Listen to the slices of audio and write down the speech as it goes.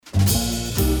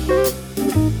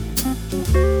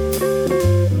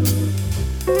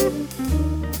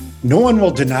No one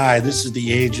will deny this is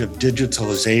the age of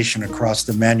digitalization across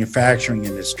the manufacturing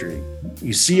industry.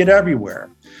 You see it everywhere.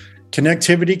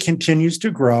 Connectivity continues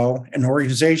to grow, and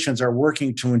organizations are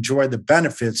working to enjoy the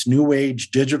benefits new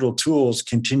age digital tools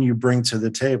continue to bring to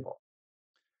the table.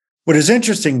 What is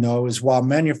interesting, though, is while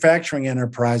manufacturing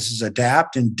enterprises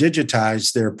adapt and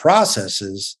digitize their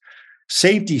processes,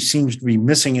 safety seems to be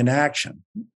missing in action,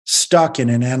 stuck in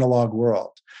an analog world.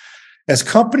 As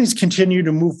companies continue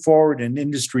to move forward in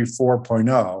Industry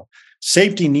 4.0,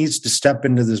 safety needs to step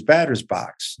into this batter's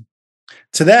box.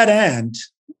 To that end,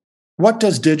 what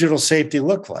does digital safety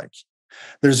look like?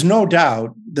 There's no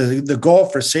doubt the goal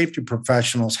for safety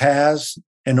professionals has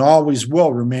and always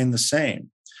will remain the same.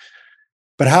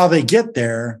 But how they get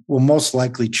there will most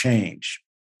likely change.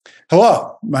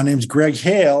 Hello, my name is Greg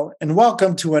Hale, and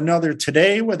welcome to another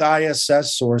Today with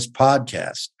ISS Source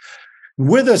podcast.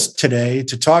 With us today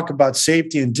to talk about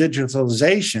safety and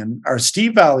digitalization are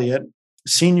Steve Elliott,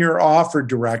 Senior Offer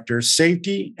Director,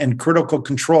 Safety and Critical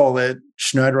Control at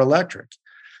Schneider Electric.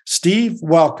 Steve,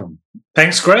 welcome.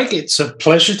 Thanks, Greg. It's a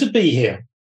pleasure to be here.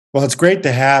 Well, it's great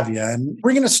to have you. And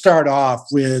we're going to start off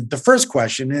with the first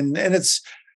question, and it's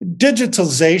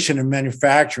digitalization in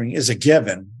manufacturing is a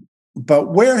given. But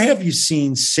where have you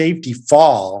seen safety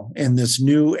fall in this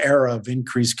new era of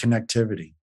increased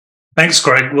connectivity? Thanks,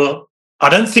 Greg. Well, I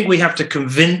don't think we have to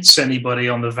convince anybody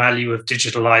on the value of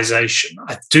digitalization.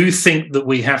 I do think that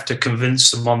we have to convince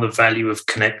them on the value of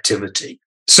connectivity,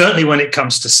 certainly when it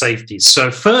comes to safety. So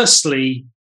firstly,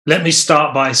 let me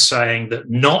start by saying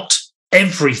that not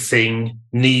everything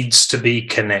needs to be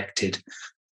connected.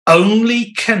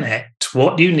 Only connect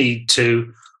what you need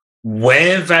to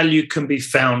where value can be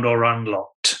found or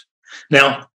unlocked.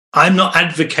 Now, I'm not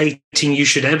advocating you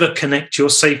should ever connect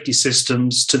your safety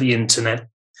systems to the internet.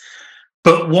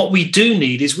 But what we do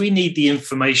need is we need the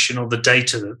information or the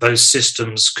data that those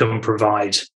systems can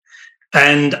provide.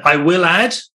 And I will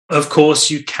add, of course,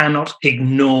 you cannot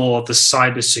ignore the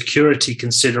cybersecurity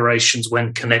considerations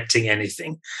when connecting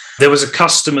anything. There was a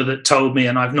customer that told me,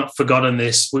 and I've not forgotten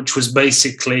this, which was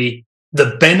basically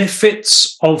the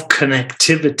benefits of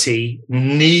connectivity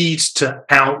need to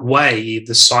outweigh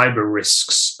the cyber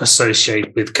risks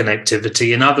associated with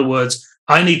connectivity. In other words,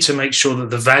 I need to make sure that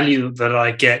the value that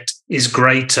I get is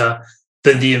greater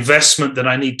than the investment that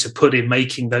I need to put in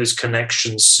making those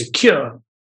connections secure.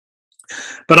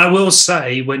 But I will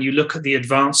say, when you look at the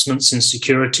advancements in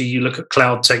security, you look at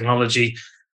cloud technology,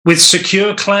 with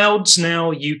secure clouds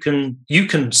now, you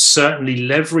can certainly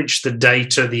leverage the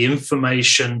data, the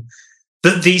information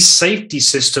that these safety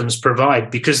systems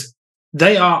provide, because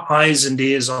they are eyes and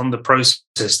ears on the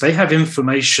process. They have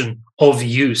information of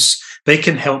use. They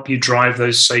can help you drive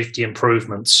those safety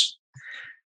improvements.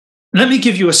 Let me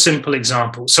give you a simple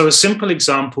example. So a simple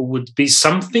example would be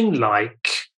something like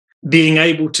being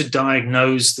able to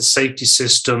diagnose the safety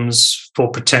systems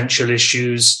for potential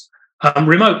issues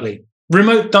remotely.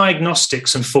 Remote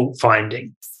diagnostics and fault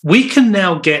finding. We can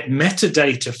now get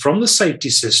metadata from the safety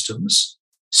systems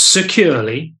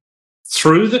securely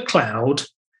through the cloud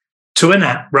to an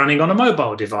app running on a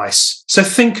mobile device. So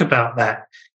think about that.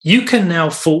 You can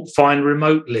now fault find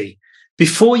remotely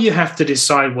before you have to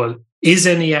decide, well, is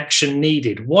any action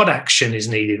needed? What action is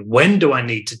needed? When do I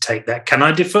need to take that? Can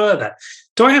I defer that?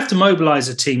 Do I have to mobilize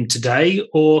a team today,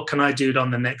 or can I do it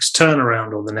on the next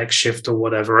turnaround or the next shift or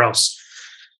whatever else?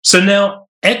 So now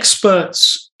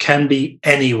experts can be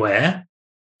anywhere.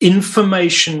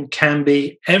 Information can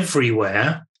be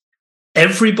everywhere.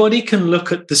 Everybody can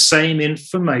look at the same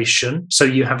information, so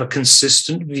you have a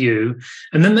consistent view,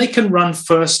 and then they can run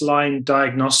first-line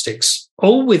diagnostics,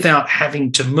 all without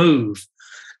having to move.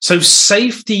 So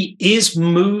safety is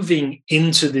moving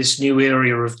into this new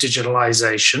area of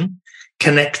digitalization.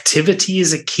 Connectivity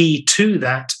is a key to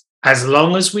that, as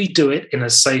long as we do it in a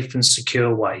safe and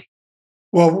secure way.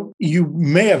 Well, you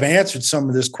may have answered some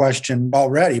of this question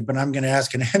already, but I'm going to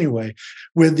ask it anyway.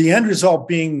 With the end result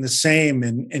being the same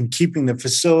in keeping the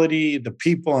facility, the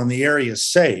people, and the area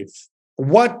safe,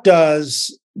 what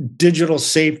does digital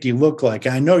safety look like?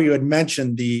 I know you had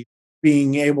mentioned the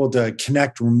being able to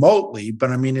connect remotely, but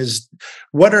I mean,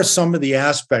 what are some of the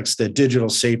aspects that digital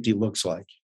safety looks like?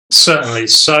 Certainly.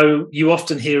 So you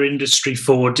often hear Industry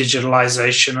 4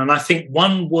 digitalization, and I think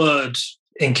one word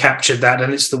encaptured that,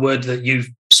 and it's the word that you've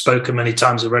spoken many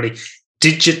times already: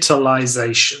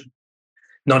 digitalization.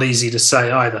 Not easy to say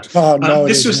either. Oh, no,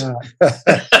 this was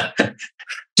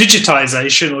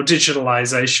digitization or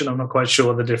digitalization. I'm not quite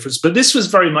sure the difference, but this was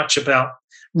very much about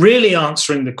really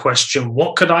answering the question,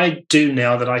 what could I do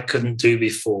now that I couldn't do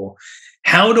before?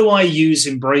 How do I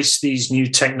embrace these new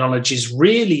technologies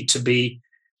really to be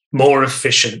more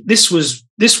efficient. This was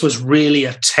really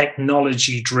a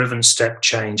technology-driven step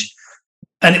change.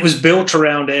 And it was built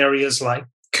around areas like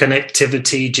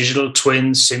connectivity, digital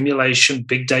twins, simulation,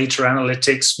 big data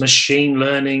analytics, machine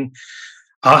learning,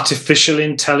 artificial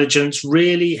intelligence.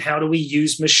 Really, how do we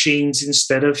use machines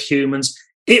instead of humans?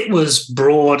 It was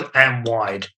broad and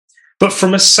wide. But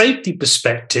from a safety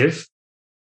perspective,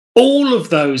 all of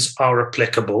those are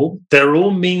applicable. They're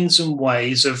all means and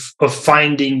ways of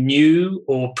finding new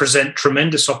or present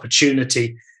tremendous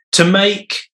opportunity to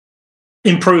make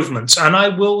improvements. And I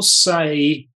will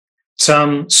say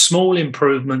some small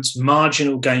improvements,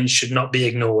 marginal gains should not be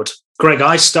ignored. Greg,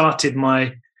 I started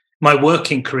my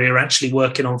working career actually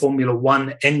working on Formula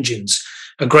One engines.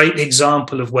 A great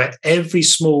example of where every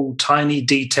small, tiny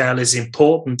detail is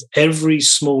important. Every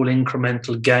small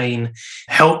incremental gain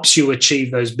helps you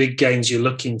achieve those big gains you're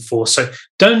looking for. So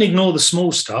don't ignore the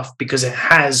small stuff because it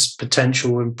has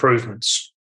potential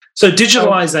improvements. So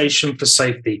digitalization for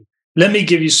safety. Let me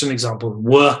give you some examples.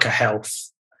 Worker health,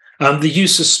 the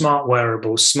use of smart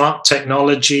wearables, smart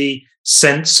technology,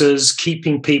 sensors,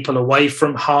 keeping people away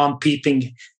from harm,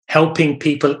 helping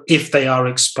people if they are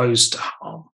exposed to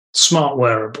harm. Smart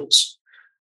wearables.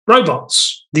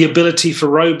 Robots, the ability for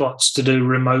robots to do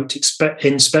remote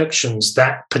inspections.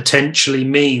 That potentially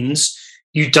means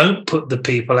you don't put the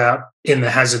people out in the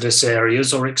hazardous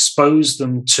areas or expose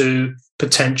them to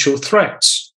potential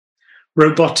threats.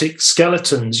 Robotic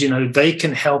skeletons, they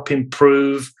can help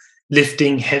improve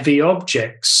lifting heavy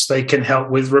objects. They can help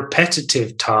with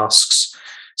repetitive tasks.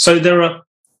 So there are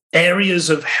areas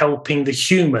of helping the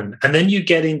human. And then you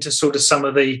get into sort of some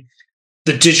of the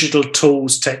digital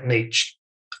tools techniques,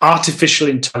 artificial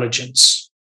intelligence,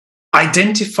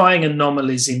 identifying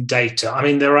anomalies in data. I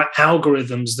mean, there are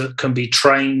algorithms that can be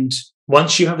trained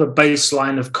once you have a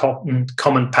baseline of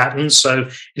common patterns. So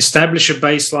establish a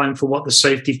baseline for what the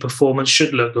safety performance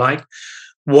should look like.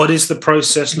 What does the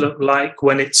process look like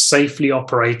when it's safely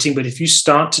operating? But if you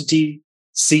start to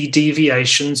see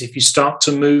deviations, if you start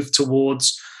to move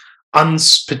towards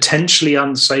potentially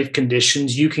unsafe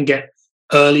conditions, you can get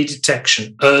early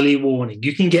detection, early warning.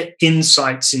 You can get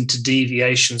insights into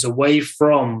deviations away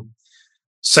from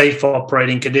safe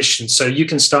operating conditions. So you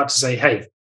can start to say, hey,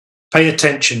 pay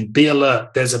attention, be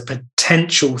alert. There's a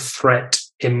potential threat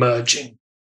emerging.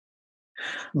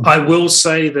 I will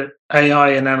say that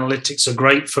AI and analytics are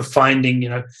great for finding,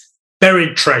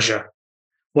 buried treasure.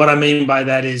 What I mean by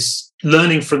that is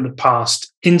learning from the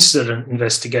past, incident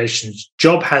investigations,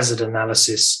 job hazard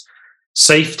analysis,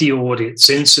 safety audits,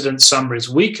 incident summaries.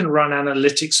 We can run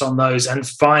analytics on those and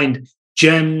find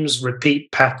gems,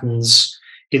 repeat patterns,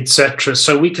 etc.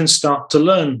 So we can start to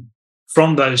learn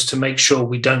from those to make sure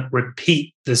we don't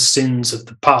repeat the sins of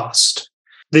the past.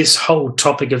 This whole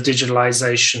topic of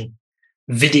digitalization,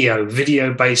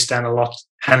 video-based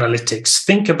analytics.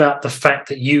 Think about the fact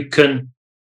that you can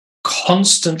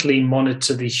constantly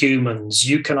monitor the humans.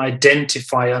 You can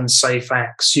identify unsafe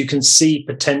acts. You can see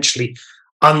potentially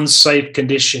unsafe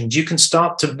conditions. You can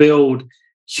start to build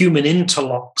human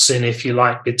interlocks in, if you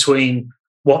like, between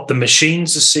what the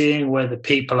machines are seeing, where the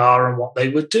people are, and what they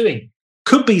were doing.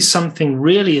 Could be something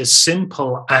really as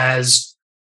simple as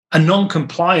a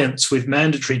non-compliance with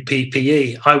mandatory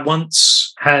PPE. I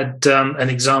once had an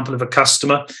example of a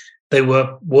customer. They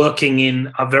were working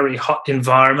in a very hot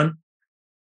environment.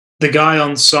 The guy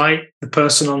on site, the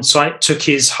person on site, took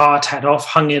his hard hat off,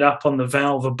 hung it up on the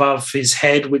valve above his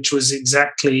head, which was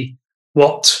exactly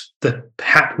what the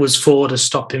hat was for, to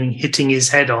stop him hitting his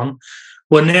head on.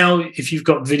 Well, now, if you've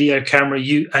got video camera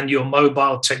and your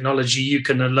mobile technology, you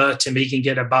can alert him, he can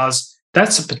get a buzz.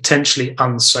 That's a potentially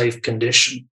unsafe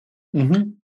condition. Mm-hmm.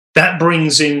 That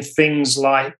brings in things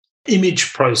like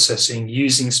image processing,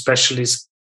 using specialist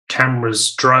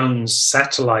cameras, drones,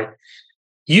 satellite.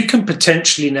 You can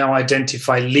potentially now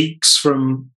identify leaks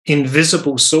from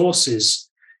invisible sources,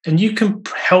 and you can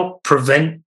help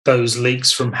prevent those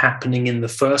leaks from happening in the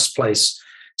first place.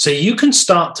 So you can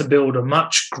start to build a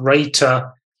much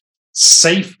greater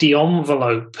safety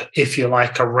envelope, if you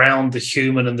like, around the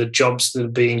human and the jobs that are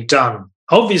being done.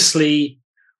 Obviously,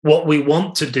 what we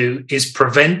want to do is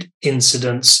prevent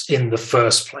incidents in the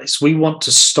first place. We want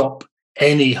to stop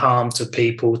any harm to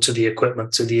people, to the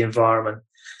equipment, to the environment.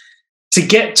 To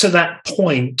get to that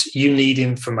point, you need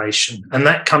information, and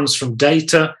that comes from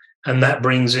data, and that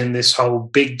brings in this whole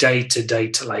big data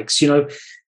lakes.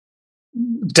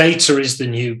 Data is the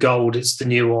new gold, it's the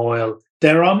new oil.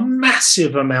 There are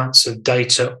massive amounts of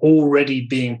data already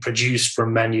being produced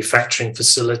from manufacturing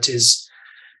facilities,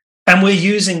 and we're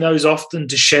using those often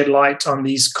to shed light on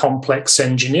these complex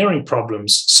engineering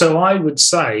problems. So I would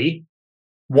say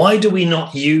Why do we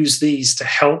not use these to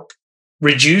help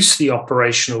reduce the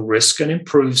operational risk and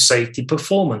improve safety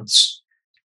performance?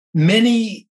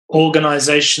 Many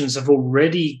organizations have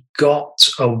already got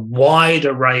a wide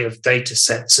array of data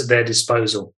sets at their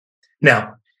disposal.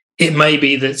 Now, it may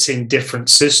be that it's in different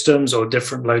systems or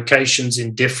different locations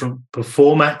in different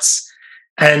formats,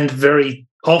 and very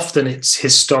often it's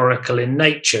historical in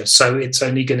nature, so it's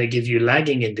only going to give you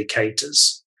lagging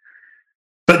indicators.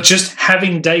 But just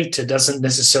having data doesn't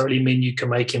necessarily mean you can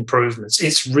make improvements.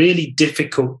 It's really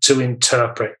difficult to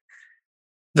interpret.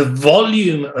 The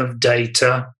volume of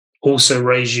data also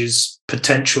raises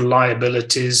potential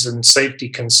liabilities and safety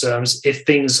concerns if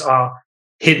things are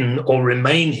hidden or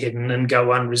remain hidden and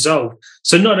go unresolved.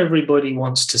 So not everybody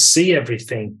wants to see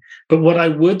everything. But what I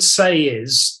would say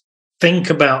is, think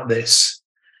about this.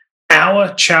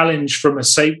 Our challenge from a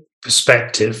safety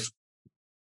perspective,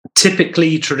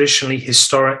 typically, traditionally,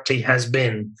 historically, has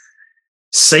been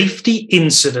safety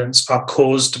incidents are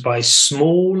caused by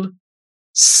small,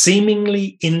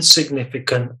 seemingly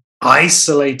insignificant,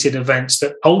 isolated events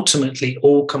that ultimately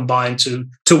all combine to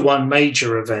one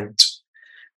major event.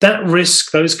 That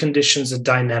risk, those conditions are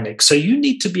dynamic. So you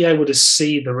need to be able to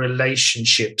see the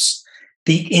relationships,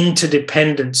 the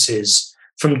interdependencies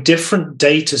from different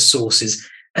data sources.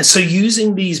 And so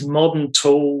using these modern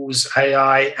tools,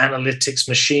 AI, analytics,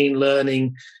 machine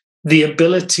learning, the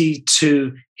ability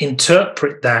to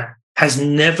interpret that has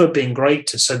never been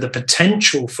greater. So the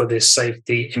potential for this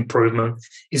safety improvement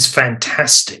is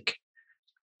fantastic.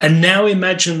 And now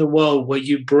imagine the world where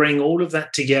you bring all of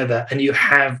that together and you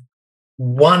have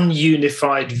one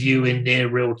unified view in near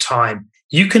real time.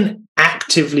 You can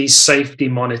actively safety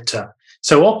monitor.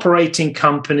 So operating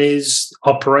companies,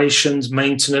 operations,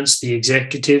 maintenance, the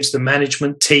executives, the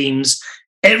management teams,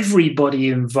 everybody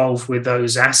involved with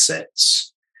those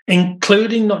assets,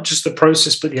 including not just the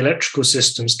process, but the electrical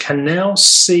systems, can now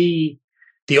see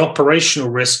the operational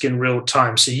risk in real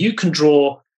time. So you can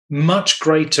draw much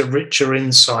greater, richer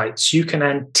insights. You can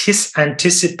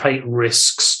anticipate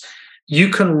risks. You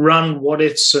can run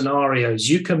what-if scenarios.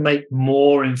 You can make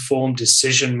more informed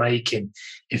decision-making.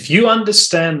 If you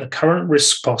understand the current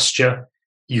risk posture,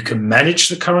 you can manage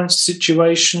the current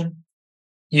situation.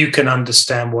 You can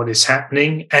understand what is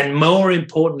happening, and more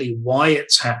importantly, why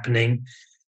it's happening.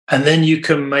 And then you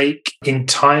can make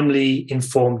timely,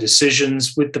 informed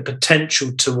decisions with the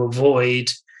potential to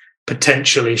avoid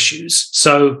potential issues.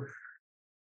 So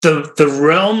the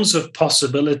realms of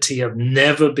possibility have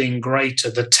never been greater.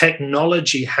 The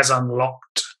technology has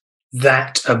unlocked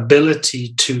that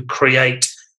ability to create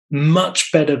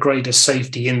much better, greater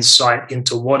safety insight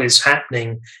into what is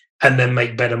happening and then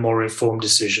make better, more informed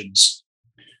decisions.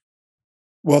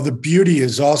 Well, the beauty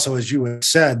is also, as you have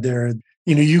said,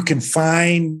 you can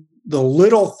find the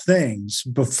little things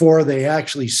before they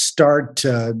actually start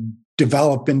to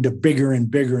develop into bigger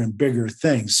and bigger and bigger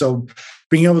things. So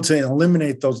being able to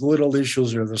eliminate those little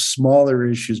issues or the smaller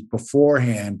issues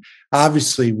beforehand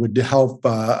obviously would help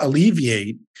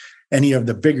alleviate any of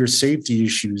the bigger safety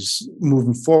issues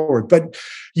moving forward. But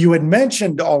you had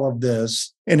mentioned all of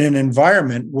this in an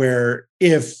environment where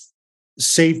if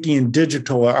safety and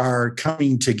digital are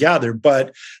coming together,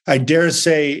 but I dare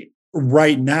say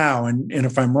right now, and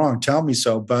if I'm wrong, tell me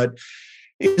so, but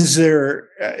is there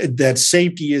that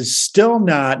safety is still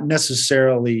not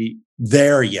necessarily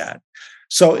there yet?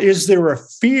 So is there a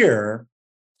fear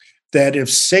that if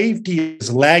safety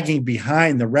is lagging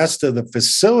behind the rest of the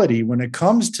facility when it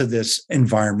comes to this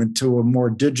environment, to a more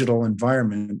digital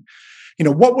environment,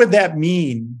 what would that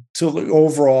mean to the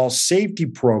overall safety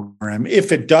program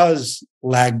if it does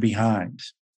lag behind?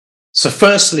 So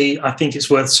firstly, I think it's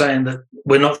worth saying that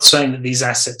we're not saying that these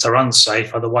assets are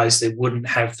unsafe, otherwise they wouldn't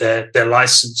have their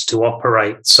license to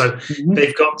operate. So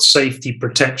they've got safety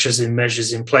protections and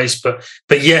measures in place. But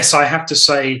yes, I have to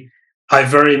say, I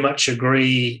very much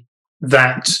agree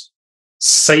that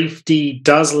safety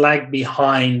does lag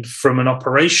behind from an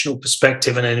operational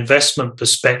perspective and an investment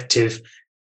perspective.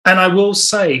 And I will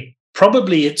say,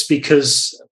 probably it's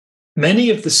because many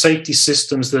of the safety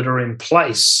systems that are in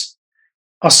place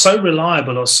are so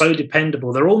reliable or so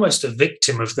dependable, they're almost a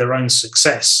victim of their own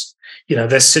success.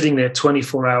 They're sitting there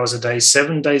 24 hours a day,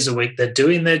 7 days a week. They're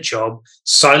doing their job,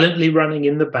 silently running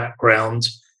in the background.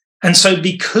 And so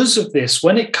because of this,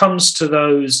 when it comes to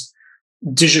those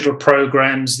digital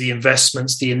programs, the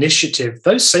investments, the initiative,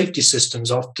 those safety systems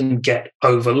often get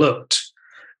overlooked.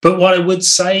 But what I would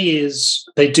say is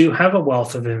they do have a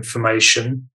wealth of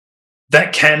information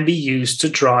that can be used to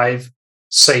drive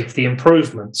safety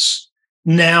improvements.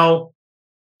 Now,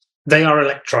 they are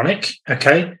electronic,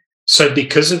 okay? So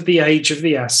because of the age of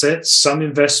the assets, some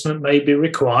investment may be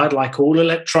required. Like all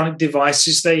electronic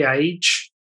devices, they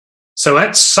age. So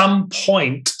at some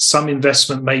point, some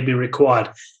investment may be required.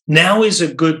 Now is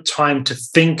a good time to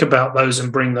think about those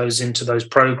and bring those into those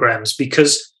programs,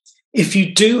 because if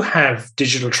you do have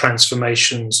digital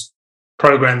transformations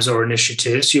programs or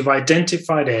initiatives, you've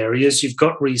identified areas, you've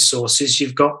got resources,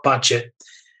 you've got budget,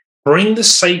 bring the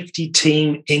safety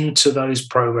team into those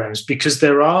programs, because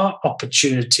there are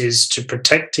opportunities to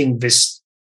protect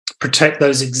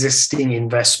those existing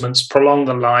investments, prolong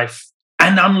the life,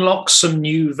 and unlock some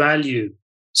new value.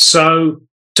 So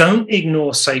don't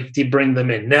ignore safety, bring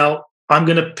them in. Now, I'm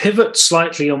going to pivot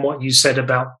slightly on what you said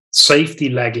about safety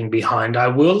lagging behind. I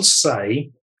will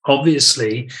say,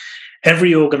 obviously,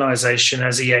 every organization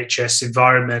has EHS,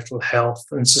 environmental health,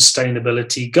 and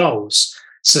sustainability goals.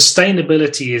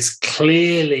 Sustainability is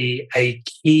clearly a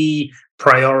key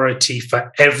priority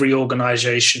for every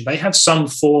organization. They have some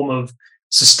form of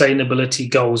sustainability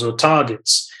goals or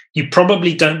targets. You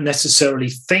probably don't necessarily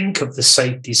think of the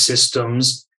safety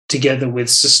systems together with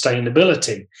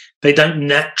sustainability. They don't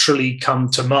naturally come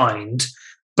to mind,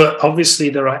 but obviously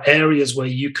there are areas where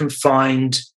you can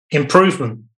find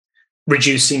improvement.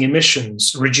 Reducing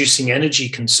emissions, reducing energy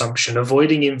consumption,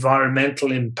 avoiding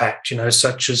environmental impact,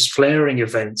 such as flaring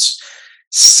events.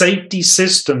 Safety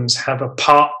systems have a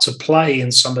part to play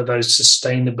in some of those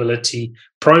sustainability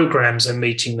programs and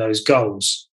meeting those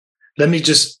goals. Let me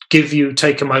just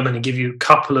take a moment and give you a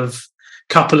couple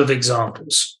of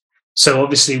examples. So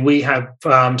obviously we have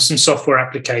some software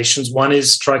applications. One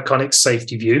is Triconic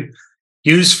Safety View,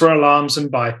 used for alarms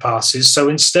and bypasses. So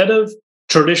instead of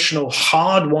traditional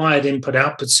hardwired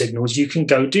input-output signals, you can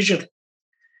go digital.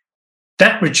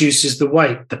 That reduces the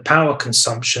weight, the power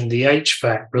consumption, the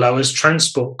HVAC, lowers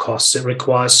transport costs. It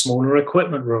requires smaller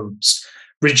equipment rooms,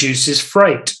 reduces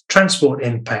freight, transport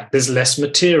impact. There's less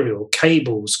material,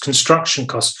 cables, construction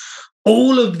costs.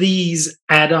 All of these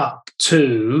add up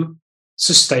to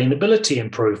sustainability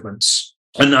improvements.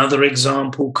 Another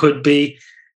example could be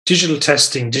digital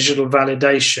testing, digital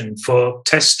validation for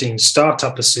testing,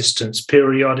 startup assistance,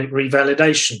 periodic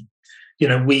revalidation.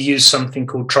 We use something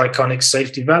called Triconic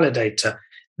Safety Validator.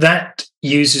 That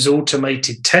uses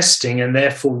automated testing and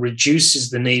therefore reduces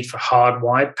the need for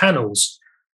hardwired panels,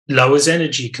 lowers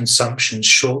energy consumption,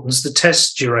 shortens the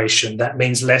test duration. That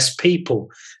means less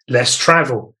people, less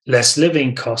travel, less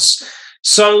living costs.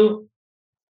 So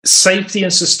safety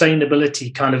and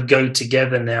sustainability kind of go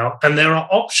together now, and there are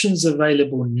options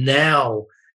available now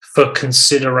for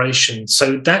consideration.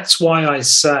 So that's why I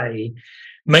say,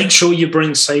 make sure you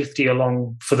bring safety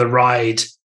along for the ride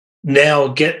now,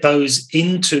 get those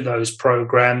into those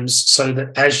programs so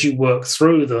that as you work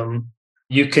through them,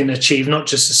 you can achieve not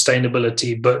just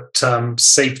sustainability, but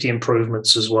safety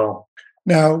improvements as well.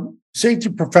 Now, safety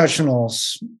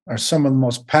professionals are some of the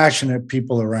most passionate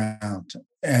people around.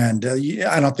 And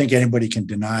I don't think anybody can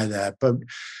deny that. But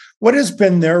what has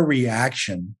been their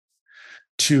reaction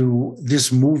to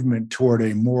this movement toward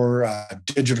a more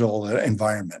digital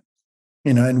environment?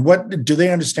 And what do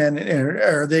they understand?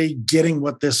 Are they getting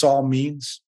what this all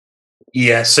means?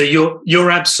 Yeah, so you're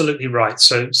absolutely right.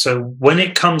 So when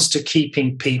it comes to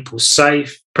keeping people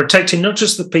safe, protecting not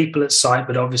just the people at site,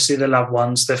 but obviously their loved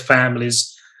ones, their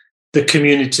families, the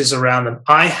communities around them,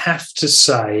 I have to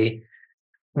say,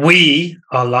 we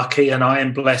are lucky, and I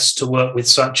am blessed to work with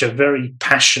such a very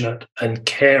passionate and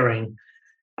caring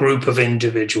group of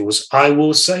individuals. I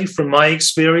will say, from my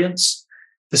experience,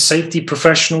 the safety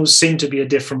professionals seem to be a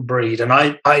different breed, and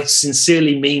I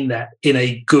sincerely mean that in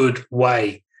a good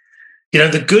way.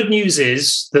 The good news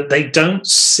is that they don't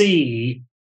see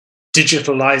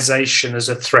digitalization as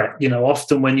a threat.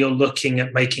 Often when you're looking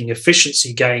at making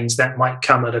efficiency gains, that might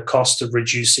come at a cost of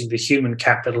reducing the human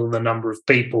capital, the number of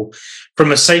people.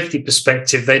 From a safety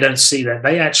perspective, they don't see that.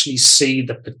 They actually see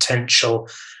the potential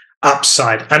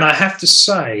upside. And I have to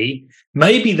say,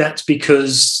 maybe that's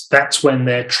because that's when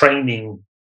their training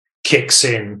kicks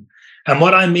in. And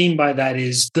what I mean by that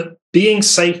is that being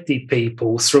safety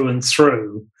people through and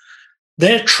through,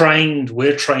 we're trained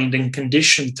and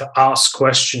conditioned to ask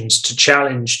questions, to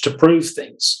challenge, to prove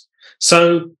things.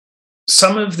 So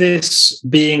some of this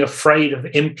being afraid of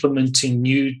implementing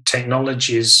new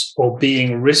technologies or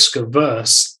being risk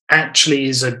averse actually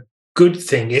is a good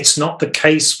thing. It's not the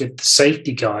case with the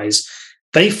safety guys.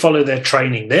 They follow their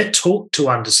training. They're taught to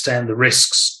understand the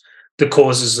risks, the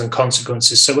causes and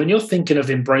consequences. So when you're thinking of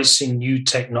embracing new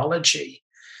technology,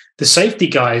 the safety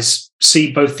guys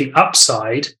see both the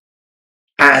upside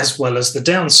as well as the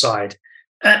downside.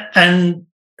 And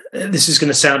this is going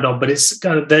to sound odd, but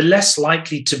they're less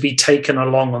likely to be taken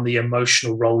along on the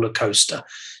emotional roller coaster.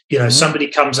 Somebody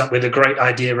comes up with a great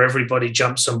idea, everybody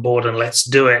jumps on board and let's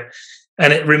do it.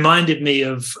 And it reminded me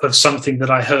of something that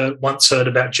I once heard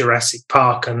about Jurassic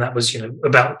Park, and that was,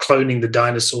 about cloning the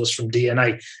dinosaurs from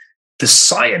DNA. The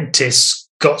scientists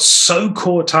got so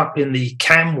caught up in the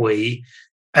can we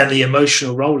and the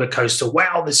emotional roller coaster.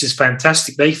 Wow, this is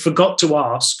fantastic. They forgot to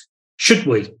ask, should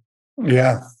we?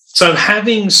 Yeah. So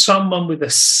having someone with a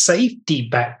safety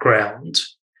background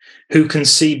who can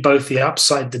see both the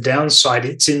upside, the downside,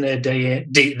 it's in their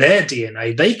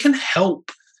DNA, they can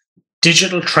help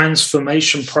digital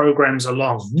transformation programs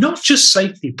along, not just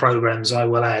safety programs, I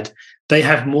will add. They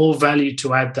have more value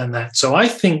to add than that. So I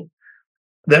think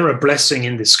they're a blessing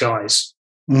in disguise.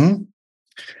 Mm-hmm.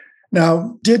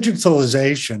 Now,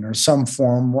 digitalization or some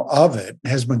form of it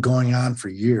has been going on for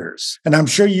years. And I'm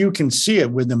sure you can see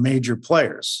it with the major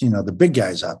players, the big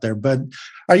guys out there. But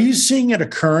are you seeing it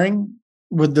occurring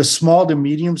with the small to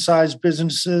medium-sized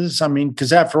businesses? I mean,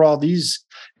 because after all, in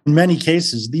many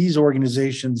cases, these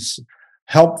organizations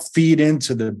help feed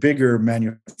into the bigger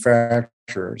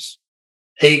manufacturers.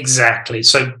 Exactly.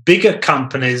 So bigger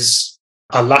companies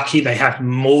are lucky. They have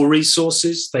more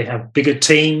resources. They have bigger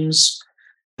teams.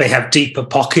 They have deeper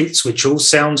pockets, which all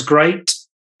sounds great,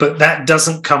 but that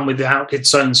doesn't come without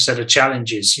its own set of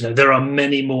challenges. There are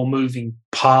many more moving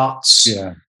parts,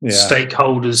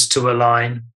 stakeholders to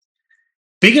align.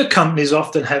 Bigger companies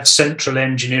often have central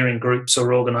engineering groups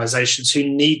or organizations who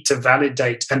need to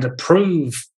validate and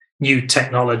approve new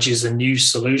technologies and new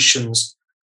solutions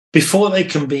before they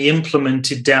can be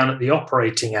implemented down at the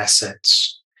operating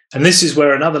assets. And this is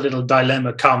where another little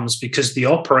dilemma comes, because the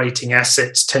operating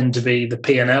assets tend to be the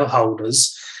P&L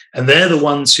holders, and they're the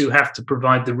ones who have to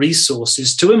provide the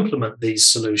resources to implement these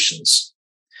solutions.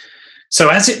 So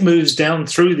as it moves down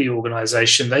through the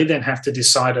organization, they then have to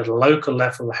decide at a local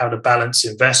level how to balance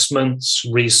investments,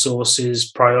 resources,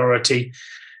 priority,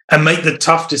 and make the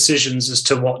tough decisions as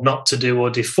to what not to do or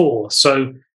defer.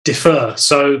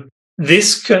 So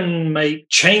this can make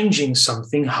changing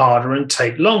something harder and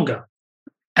take longer.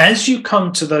 As you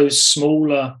come to those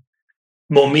smaller,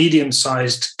 more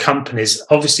medium-sized companies,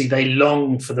 obviously they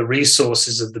long for the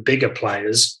resources of the bigger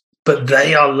players, but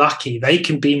they are lucky. They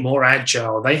can be more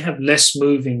agile. They have less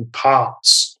moving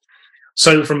parts.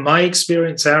 So from my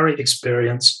experience, our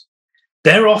experience,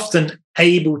 they're often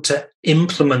able to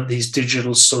implement these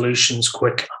digital solutions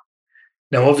quicker.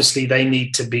 Now, obviously, they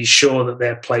need to be sure that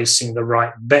they're placing the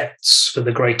right bets for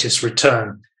the greatest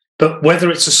return. But whether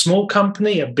it's a small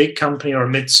company, a big company, or a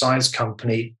mid-sized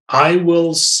company, I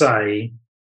will say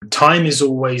time is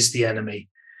always the enemy.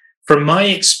 From my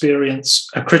experience,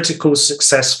 a critical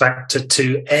success factor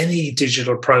to any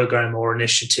digital program or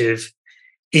initiative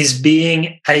is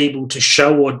being able to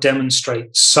show or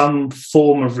demonstrate some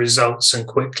form of results, and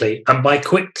quickly. And by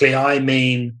quickly, I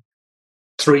mean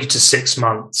 3 to 6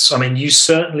 months. I mean, you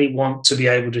certainly want to be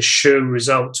able to show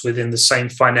results within the same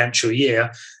financial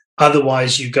year.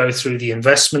 Otherwise, you go through the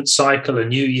investment cycle, a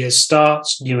new year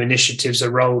starts, new initiatives are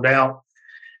rolled out,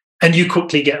 and you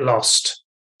quickly get lost.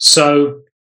 So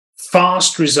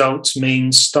fast results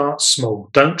means start small.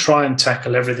 Don't try and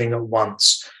tackle everything at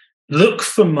once. Look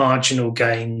for marginal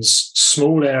gains,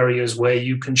 small areas where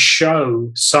you can show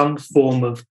some form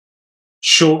of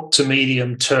short to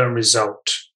medium term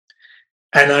result.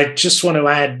 And I just want to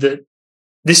add that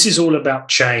this is all about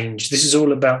change. This is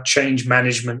all about change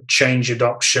management, change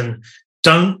adoption.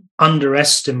 Don't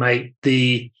underestimate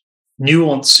the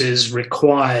nuances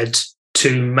required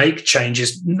to make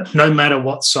changes, no matter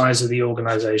what size of the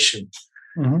organization.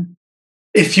 Mm-hmm.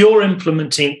 If you're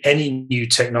implementing any new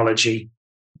technology,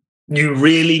 you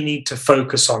really need to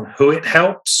focus on who it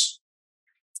helps,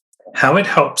 how it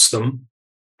helps them,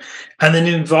 and then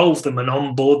involve them and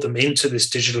onboard them into this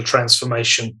digital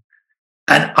transformation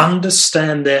and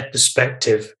understand their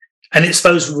perspective. And it's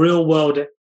those real-world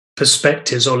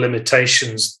perspectives or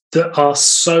limitations that are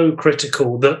so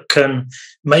critical that can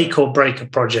make or break a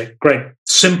project. Great.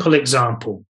 Simple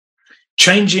example.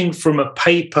 Changing from a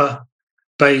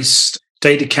paper-based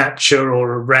data capture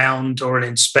or a round or an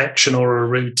inspection or a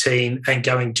routine and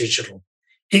going digital.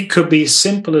 It could be as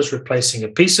simple as replacing a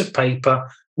piece of paper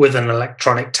with an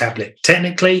electronic tablet.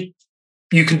 Technically,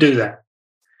 you can do that.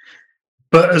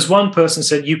 But as one person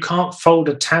said, you can't fold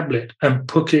a tablet and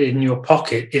put it in your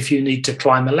pocket if you need to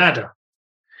climb a ladder.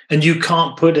 And you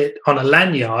can't put it on a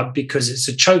lanyard because it's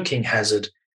a choking hazard.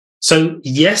 So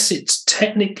yes, it's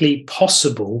technically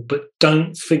possible, but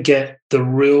don't forget the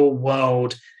real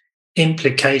world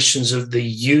implications of the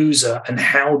user and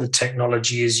how the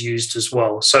technology is used as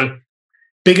well. So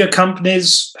bigger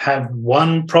companies have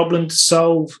one problem to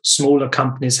solve, smaller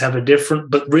companies have a different,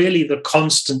 but really the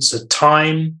constants are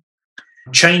time,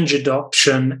 change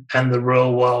adoption and the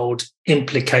real world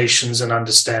implications and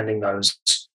understanding those.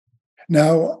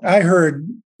 Now, I heard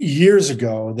years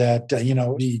ago that,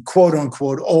 the quote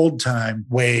unquote old time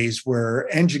ways where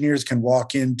engineers can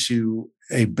walk into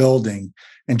a building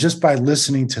and just by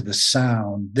listening to the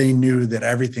sound, they knew that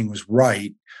everything was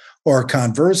right. Or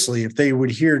conversely, if they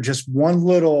would hear just one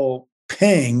little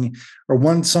ping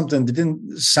or something that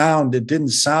didn't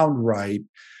sound right,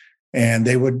 and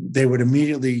they would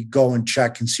immediately go and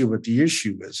check and see what the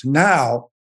issue is. Now,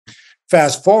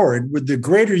 fast forward, with the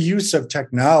greater use of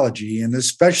technology, and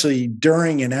especially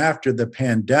during and after the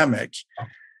pandemic,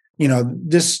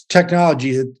 this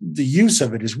technology, the use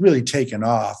of it has really taken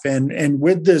off. And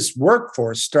with this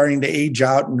workforce starting to age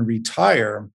out and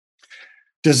retire,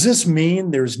 does this mean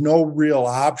there's no real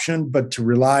option but to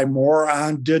rely more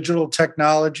on digital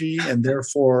technology and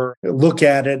therefore look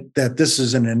at it that this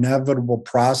is an inevitable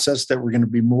process that we're going to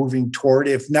be moving toward,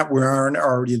 if not we aren't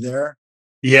already there?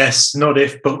 Yes, not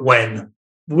if, but when.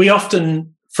 We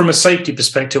often, from a safety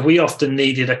perspective, we often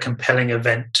needed a compelling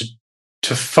event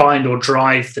to find or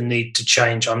drive the need to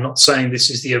change. I'm not saying this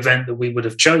is the event that we would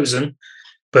have chosen,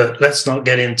 but let's not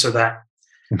get into that.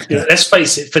 Let's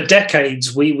face it, for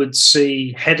decades, we would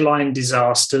see headline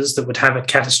disasters that would have a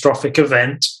catastrophic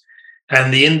event,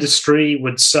 and the industry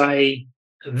would say,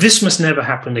 this must never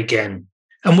happen again.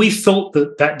 And we thought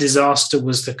that disaster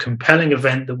was the compelling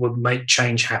event that would make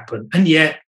change happen. And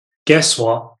yet, guess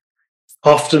what?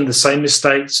 Often the same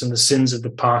mistakes and the sins of the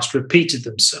past repeated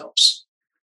themselves.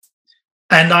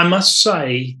 And I must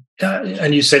say,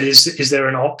 and you said, is there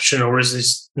an option or is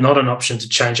this not an option to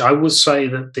change? I would say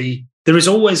that there is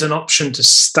always an option to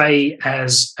stay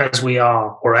as we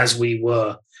are or as we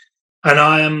were. And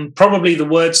I am probably the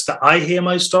words that I hear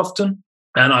most often,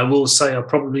 and I will say are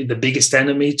probably the biggest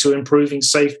enemy to improving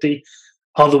safety,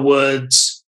 are the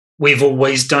words, we've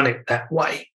always done it that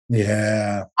way.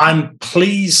 Yeah. I'm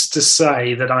pleased to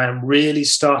say that I am really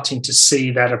starting to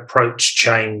see that approach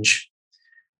change.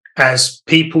 As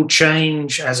people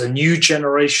change, as a new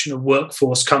generation of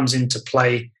workforce comes into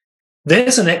play,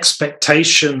 there's an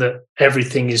expectation that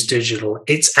everything is digital.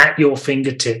 It's at your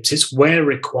fingertips. It's where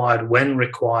required, when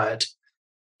required.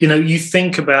 You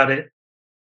think about it,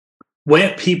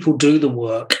 where people do the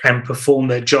work and perform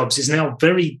their jobs is now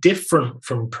very different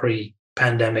from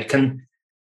pre-pandemic. And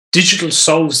digital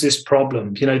solves this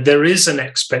problem. There is an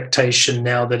expectation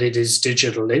now that it is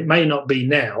digital. It may not be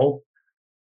now,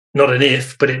 not an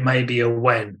if, but it may be a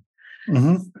when.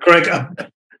 Mm-hmm. Greg,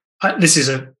 this is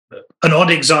an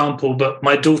odd example, but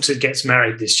my daughter gets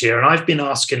married this year, and I've been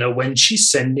asking her when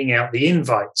she's sending out the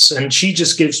invites, and she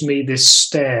just gives me this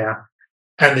stare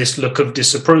and this look of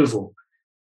disapproval.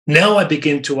 Now I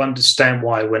begin to understand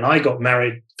why. When I got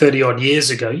married 30-odd years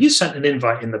ago, you sent an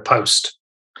invite in the post.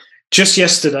 Just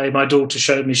yesterday, my daughter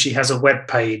showed me she has a web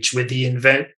page with the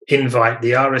invite,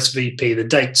 the RSVP, the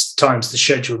dates, times, the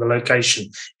schedule, the location,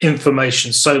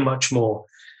 information, so much more.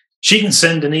 She can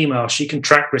send an email. She can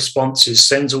track responses,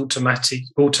 sends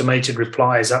automated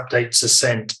replies, updates are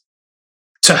sent.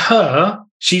 To her,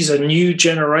 she's a new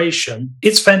generation.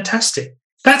 It's fantastic.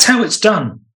 That's how it's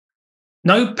done.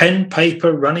 No pen,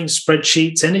 paper, running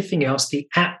spreadsheets, anything else. The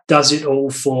app does it all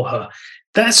for her.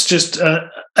 That's just an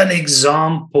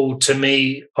example to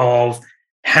me of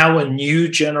how a new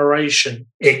generation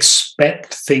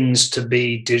expect things to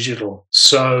be digital.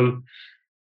 So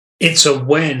it's a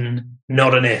when,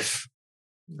 not an if.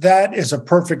 That is a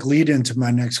perfect lead into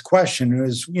my next question.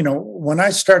 Is, when I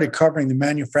started covering the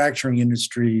manufacturing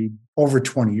industry over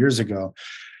 20 years ago,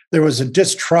 there was a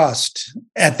distrust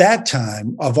at that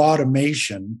time of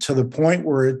automation to the point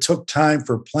where it took time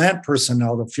for plant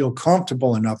personnel to feel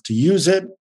comfortable enough to use it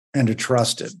and to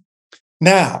trust it.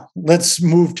 Now, let's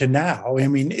move to now.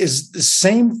 Is the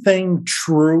same thing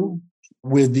true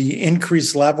with the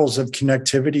increased levels of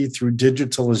connectivity through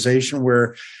digitalization,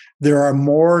 where there are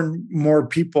more and more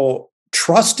people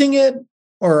trusting it?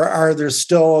 Or are there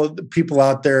still people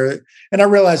out there, and I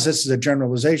realize this is a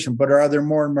generalization, but are there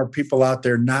more and more people out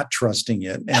there not trusting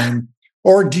it?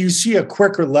 Or do you see a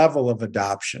quicker level of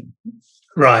adoption?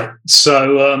 Right.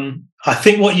 So I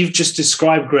think what you've just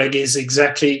described, Greg, is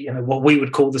exactly what we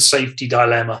would call the safety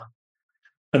dilemma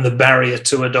and the barrier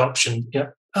to adoption.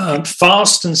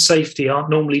 Fast and safety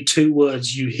aren't normally two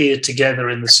words you hear together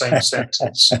in the same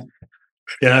sentence.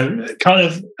 Kind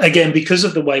of, again, because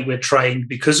of the way we're trained,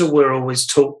 because we're always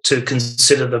taught to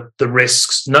consider the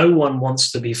risks, no one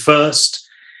wants to be first.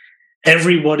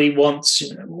 Everybody wants,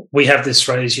 we have this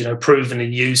phrase, proven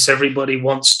in use. Everybody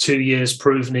wants 2 years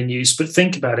proven in use. But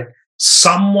think about it.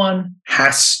 Someone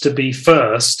has to be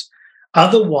first.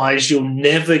 Otherwise, you'll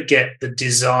never get the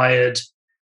desired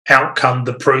outcome,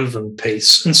 the proven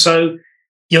piece. And so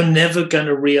you're never going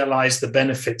to realize the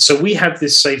benefit. So we have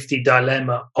this safety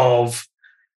dilemma of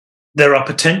there are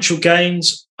potential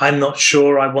gains. I'm not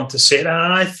sure I want to see it.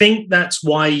 And I think that's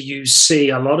why you see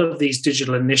a lot of these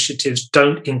digital initiatives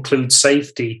don't include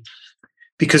safety,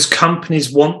 because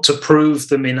companies want to prove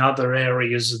them in other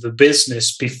areas of the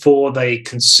business before they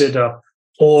consider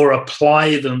or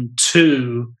apply them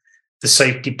to the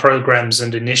safety programs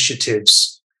and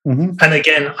initiatives. Mm-hmm. And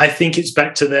again, I think it's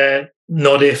back to their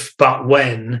not if, but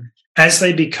when. As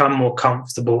they become more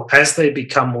comfortable, as they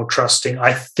become more trusting,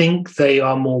 I think they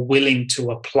are more willing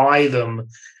to apply them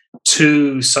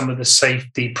to some of the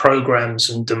safety programs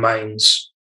and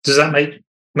domains. Does that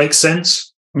make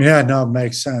sense? Yeah, no, it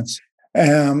makes sense.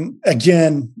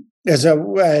 Again, as I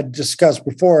had discussed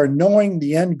before, knowing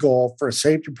the end goal for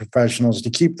safety professionals to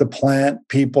keep the plant,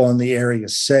 people, and the area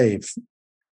safe,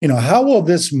 how will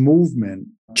this movement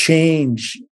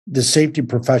change the safety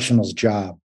professional's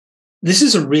job? This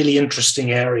is a really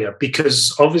interesting area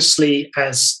because obviously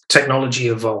as technology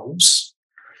evolves,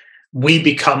 we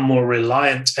become more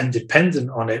reliant and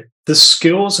dependent on it. The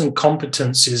skills and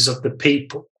competencies of the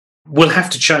people will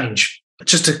have to change.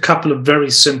 Just a couple of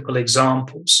very simple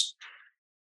examples.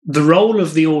 The role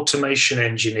of the automation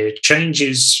engineer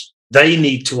changes. They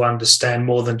need to understand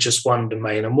more than just one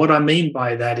domain. And what I mean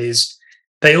by that is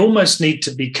they almost need to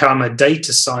become a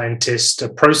data scientist, a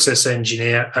process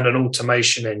engineer, and an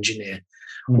automation engineer.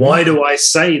 Mm-hmm. Why do I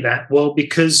say that? Well,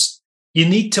 because you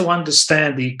need to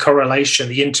understand the correlation,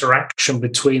 the interaction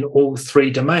between all three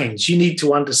domains. You need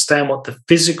to understand what the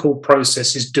physical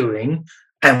process is doing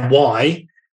and why,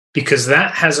 because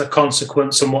that has a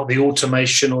consequence on what the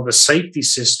automation or the safety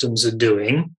systems are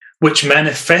doing, which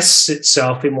manifests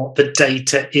itself in what the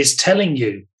data is telling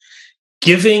you.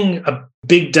 Giving a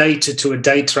big data to a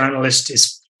data analyst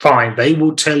is fine. They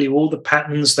will tell you all the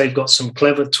patterns. They've got some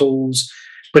clever tools,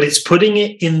 but it's putting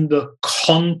it in the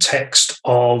context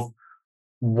of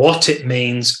what it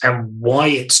means and why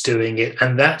it's doing it.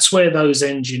 And that's where those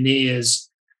engineers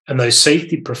and those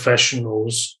safety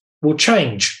professionals will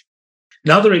change.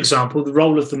 Another example, the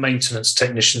role of the maintenance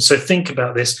technician. So think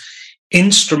about this.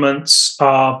 Instruments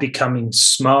are becoming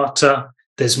smarter.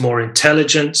 There's more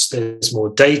intelligence. There's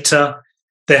more data.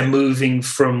 They're moving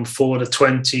from 4 to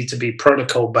 20 to be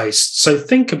protocol-based. So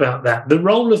think about that. The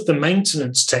role of the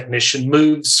maintenance technician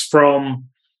moves from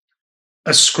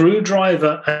a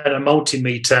screwdriver and a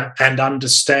multimeter and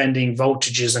understanding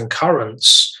voltages and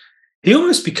currents. He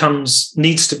almost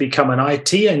needs to become an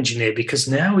IT engineer because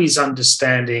now he's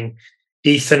understanding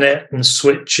Ethernet and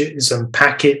switches and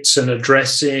packets and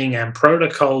addressing and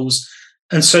protocols.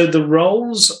 And so the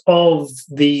roles of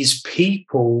these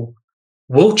people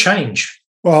will change.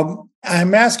 Well,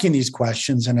 I'm asking these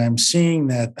questions and I'm seeing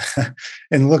that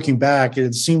and looking back,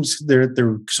 it seems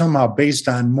they're somehow based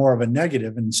on more of a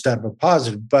negative instead of a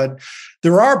positive. But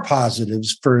there are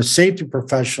positives for safety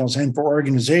professionals and for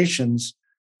organizations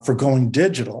for going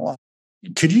digital.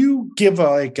 Could you give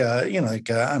a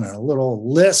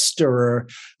little list or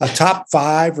a top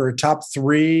 5 or a top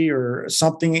 3 or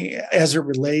something as it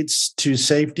relates to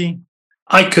safety?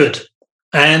 I could.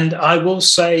 And I will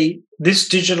say this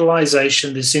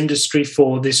digitalization, this Industry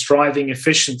 4, this driving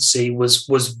efficiency was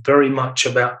very much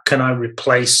about, can I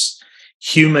replace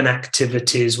human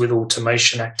activities with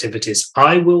automation activities?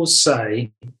 I will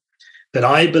say that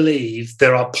I believe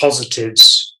there are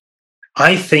positives.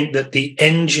 I think that the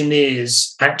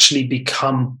engineers actually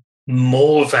become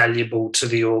more valuable to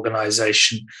the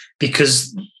organization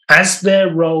because as their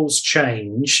roles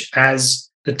change, as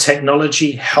the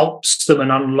technology helps them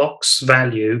and unlocks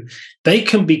value, they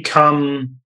can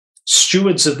become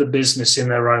stewards of the business in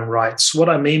their own rights. What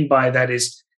I mean by that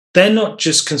is they're not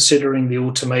just considering the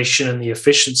automation and the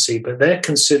efficiency, but they're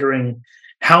considering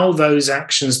how those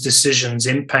actions, decisions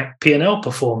impact P&L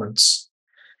performance,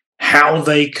 how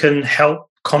they can help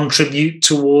contribute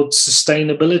towards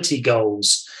sustainability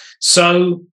goals.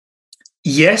 So,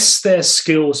 yes, their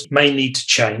skills may need to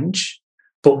change,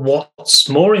 but what's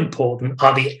more important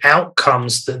are the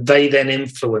outcomes that they then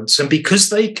influence. And because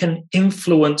they can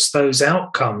influence those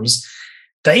outcomes,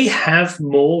 they have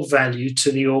more value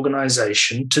to the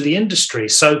organization, to the industry.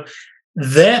 So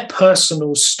their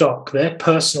personal stock, their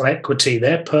personal equity,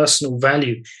 their personal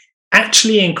value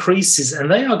actually increases, and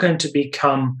they are going to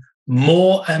become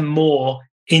more and more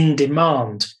in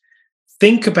demand.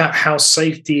 Think about how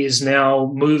safety is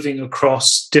now moving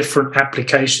across different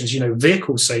applications,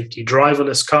 vehicle safety,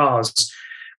 driverless cars,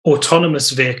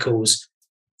 autonomous vehicles.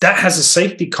 That has a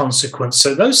safety consequence.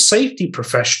 So those safety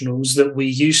professionals that we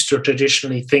used to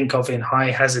traditionally think of in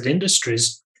high hazard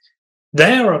industries,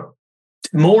 they are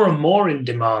more and more in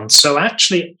demand. So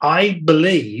actually, I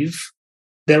believe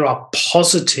there are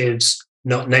positives,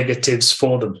 not negatives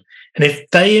for them. And if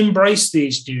they embrace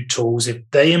these new tools, if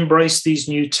they embrace these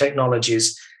new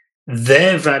technologies,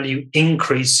 their value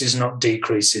increases, not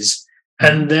decreases.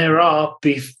 And there are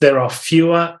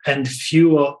fewer and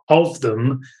fewer of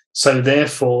them. So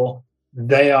therefore,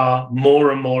 they are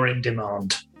more and more in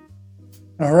demand.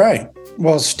 All right.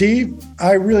 Well, Steve,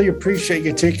 I really appreciate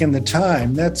you taking the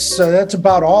time. That's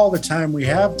about all the time we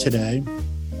have today.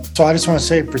 So I just want to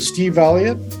say for Steve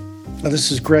Elliott,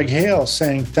 this is Greg Hale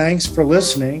saying thanks for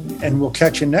listening, and we'll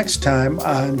catch you next time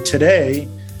on Today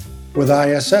with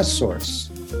ISS Source.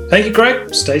 Thank you,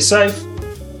 Greg. Stay safe.